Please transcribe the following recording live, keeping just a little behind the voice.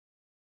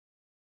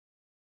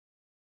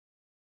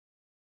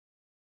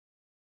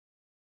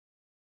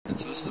And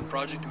so this is a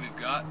project that we've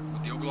got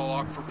with the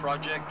Oglala Aquifer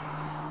Project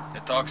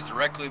that talks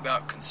directly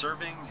about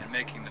conserving and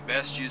making the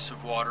best use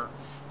of water.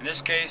 In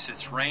this case,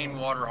 it's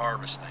rainwater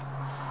harvesting.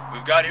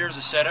 We've got here is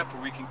a setup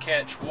where we can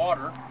catch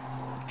water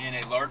in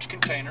a large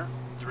container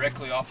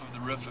directly off of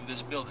the roof of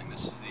this building.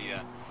 This is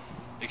the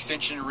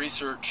Extension and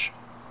Research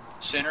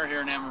Center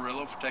here in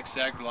Amarillo for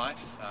Texas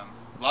AgriLife.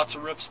 Lots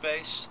of roof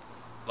space,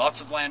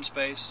 lots of land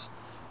space.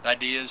 The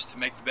idea is to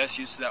make the best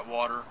use of that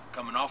water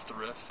coming off the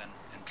roof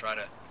and try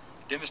to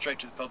demonstrate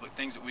to the public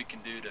things that we can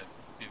do to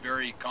be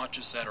very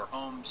conscious at our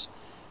homes,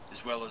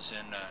 as well as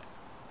in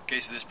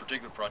case of this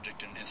particular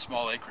project in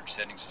small acreage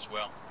settings as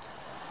well.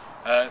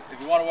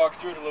 If we want to walk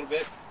through it a little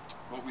bit,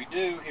 what we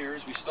do here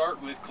is we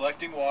start with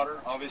collecting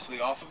water,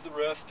 obviously off of the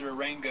roof through a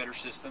rain gutter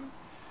system.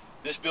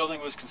 This building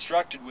was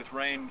constructed with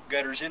rain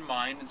gutters in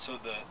mind, and so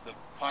the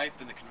pipe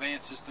and the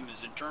conveyance system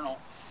is internal.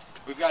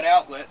 We've got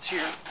outlets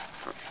here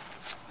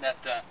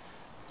that the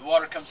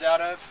water comes out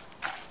of.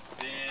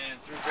 Then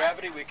through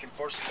gravity we can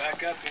force it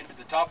back up into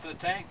the top of the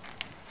tank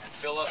and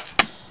fill up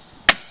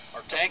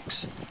our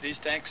tanks. These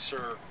tanks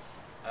are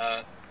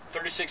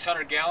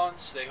 3,600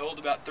 gallons. They hold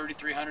about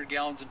 3,300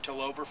 gallons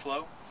until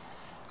overflow.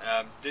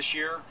 This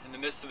year, in the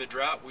midst of a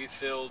drought, we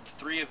filled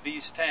 3 of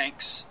these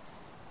tanks,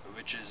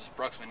 which is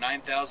approximately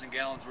 9,000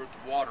 gallons worth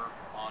of water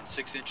on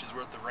 6 inches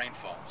worth of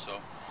rainfall. So,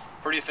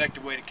 pretty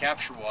effective way to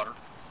capture water.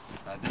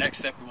 The next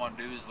step we want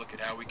to do is look at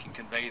how we can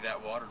convey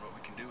that water and what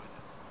we can do with it.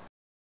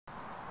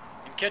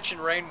 In catching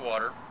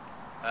rainwater,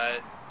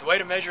 the way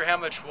to measure how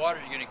much water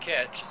you're going to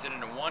catch is that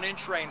in a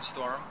 1-inch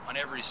rainstorm, on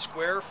every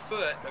square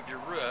foot of your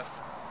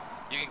roof,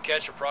 you can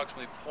catch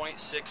approximately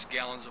 0.6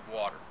 gallons of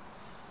water.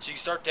 So you can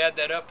start to add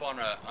that up on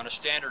a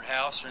standard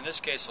house, or in this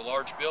case a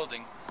large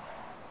building.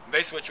 And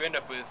basically what you end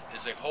up with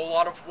is a whole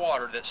lot of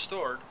water that's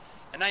stored,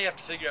 and now you have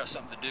to figure out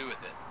something to do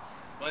with it.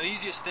 One of the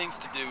easiest things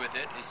to do with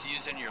it is to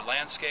use it in your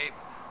landscape.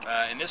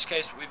 In this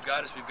case what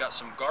we've got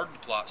some garden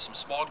plots, some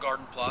small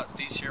garden plots.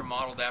 These here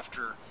modeled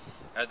after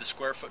the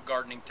square foot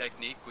gardening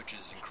technique, which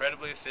is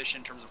incredibly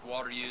efficient in terms of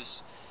water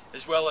use,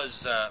 as well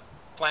as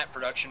plant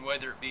production,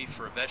 whether it be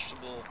for a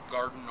vegetable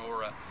garden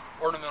or an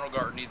ornamental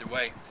garden, either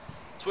way.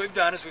 So what we've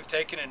done is we've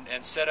taken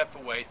and set up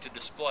a way to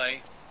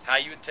display how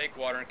you would take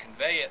water and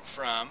convey it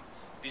from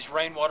these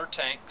rainwater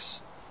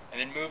tanks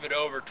and then move it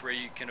over to where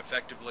you can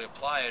effectively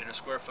apply it in a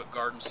square foot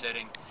garden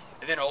setting,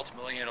 and then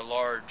ultimately in a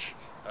large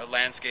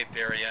landscape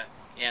area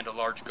and a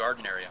large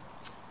garden area.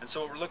 And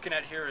so what we're looking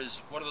at here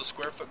is one of those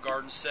square foot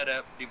gardens set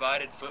up,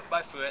 divided foot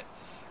by foot,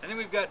 and then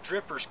we've got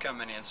drippers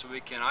coming in so we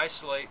can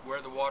isolate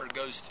where the water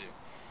goes to.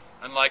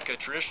 Unlike a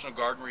traditional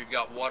garden where you've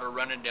got water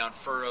running down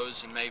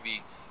furrows and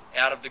maybe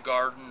out of the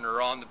garden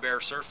or on the bare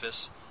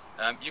surface,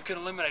 you can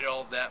eliminate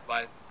all of that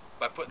by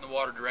putting the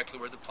water directly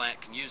where the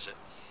plant can use it.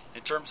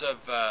 In terms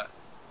of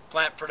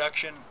plant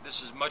production,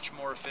 this is much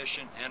more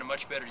efficient and a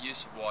much better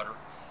use of water.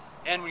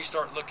 And when you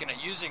start looking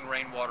at using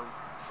rainwater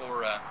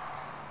for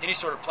any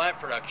sort of plant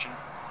production,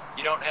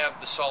 you don't have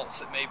the salts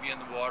that may be in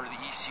the water,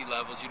 the EC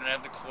levels, you don't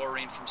have the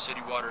chlorine from city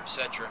water,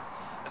 etc.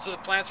 And so the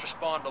plants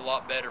respond a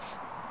lot better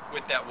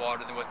with that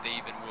water than what they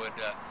even would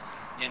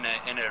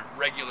in a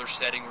regular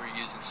setting where you're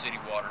using city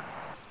water.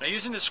 Now,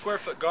 using the square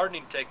foot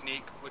gardening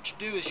technique, what you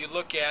do is you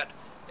look at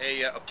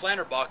a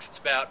planter box that's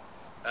about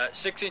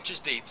 6 inches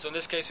deep. So in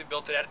this case we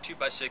built it out of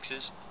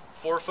 2x6s,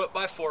 4 foot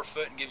by 4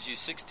 foot, and gives you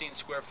 16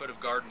 square foot of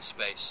garden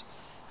space.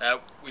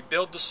 We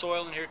build the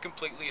soil in here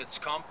completely. It's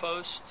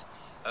compost,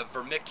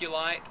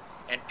 vermiculite,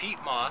 and peat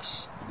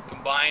moss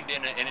combined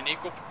in an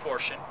equal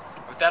proportion.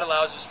 But that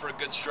allows us for a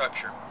good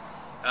structure.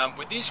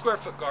 With these square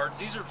foot gardens,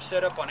 these are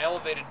set up on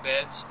elevated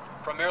beds,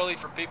 primarily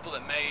for people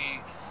that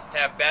may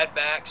have bad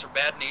backs or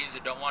bad knees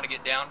that don't want to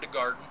get down to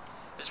garden,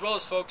 as well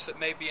as folks that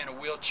may be in a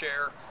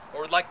wheelchair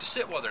or would like to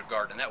sit while they're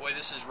gardening. That way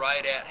this is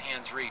right at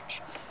hand's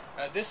reach.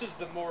 This is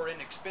the more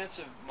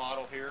inexpensive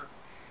model here,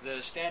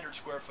 the standard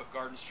square foot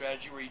garden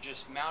strategy, where you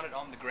just mount it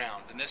on the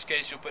ground. In this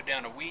case you'll put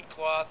down a weed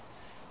cloth,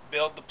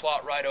 build the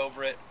plot right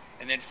over it,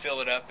 and then fill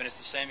it up, and it's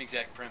the same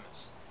exact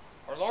premise.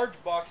 Our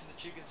large boxes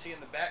that you can see in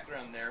the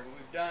background there, what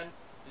we've done,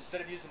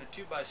 instead of using a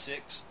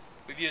 2x6,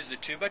 we've used a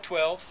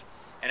 2x12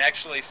 and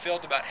actually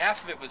filled about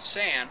half of it with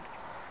sand,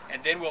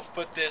 and then we'll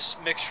put this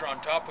mixture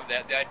on top of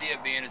that. The idea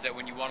being is that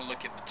when you want to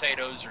look at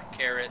potatoes or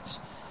carrots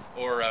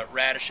or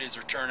radishes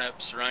or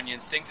turnips or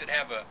onions, things that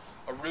have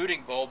a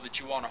rooting bulb that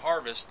you want to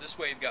harvest, this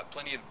way you've got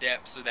plenty of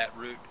depth so that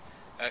root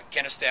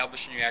can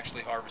establish and you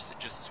actually harvest it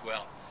just as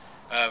well.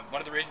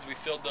 One of the reasons we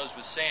filled those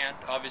with sand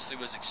obviously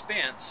was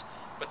expense,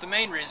 but the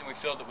main reason we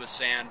filled it with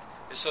sand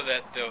is so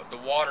that the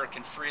water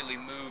can freely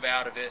move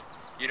out of it.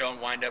 You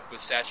don't wind up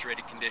with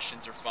saturated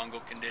conditions or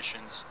fungal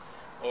conditions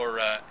or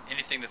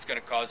anything that's going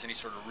to cause any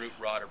sort of root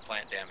rot or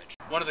plant damage.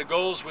 One of the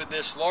goals with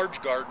this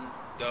large garden,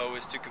 though,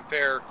 is to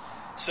compare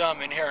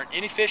some inherent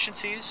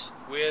inefficiencies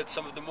with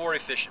some of the more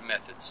efficient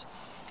methods.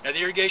 Now,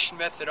 the irrigation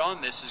method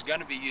on this is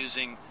going to be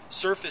using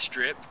surface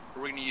drip.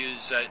 We're going to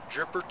use a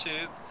dripper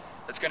tube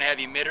that's going to have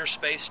emitter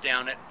space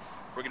down it.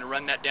 We're going to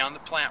run that down the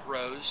plant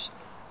rows.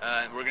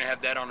 We're going to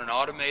have that on an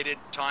automated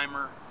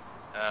timer.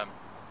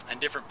 and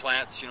different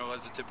plants,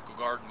 as the typical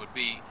garden would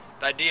be.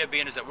 The idea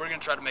being is that we're going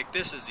to try to make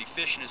this as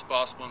efficient as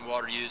possible in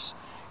water use,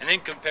 and then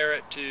compare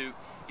it to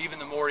even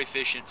the more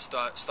efficient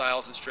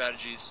styles and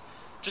strategies,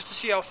 just to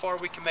see how far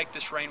we can make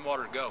this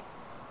rainwater go.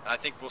 I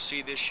think we'll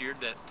see this year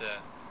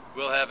that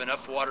we'll have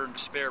enough water to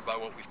spare by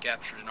what we've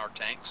captured in our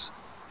tanks,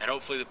 and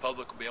hopefully the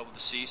public will be able to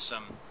see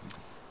some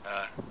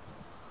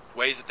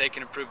ways that they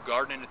can improve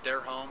gardening at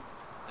their home,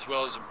 as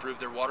well as improve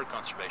their water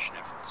conservation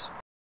efforts.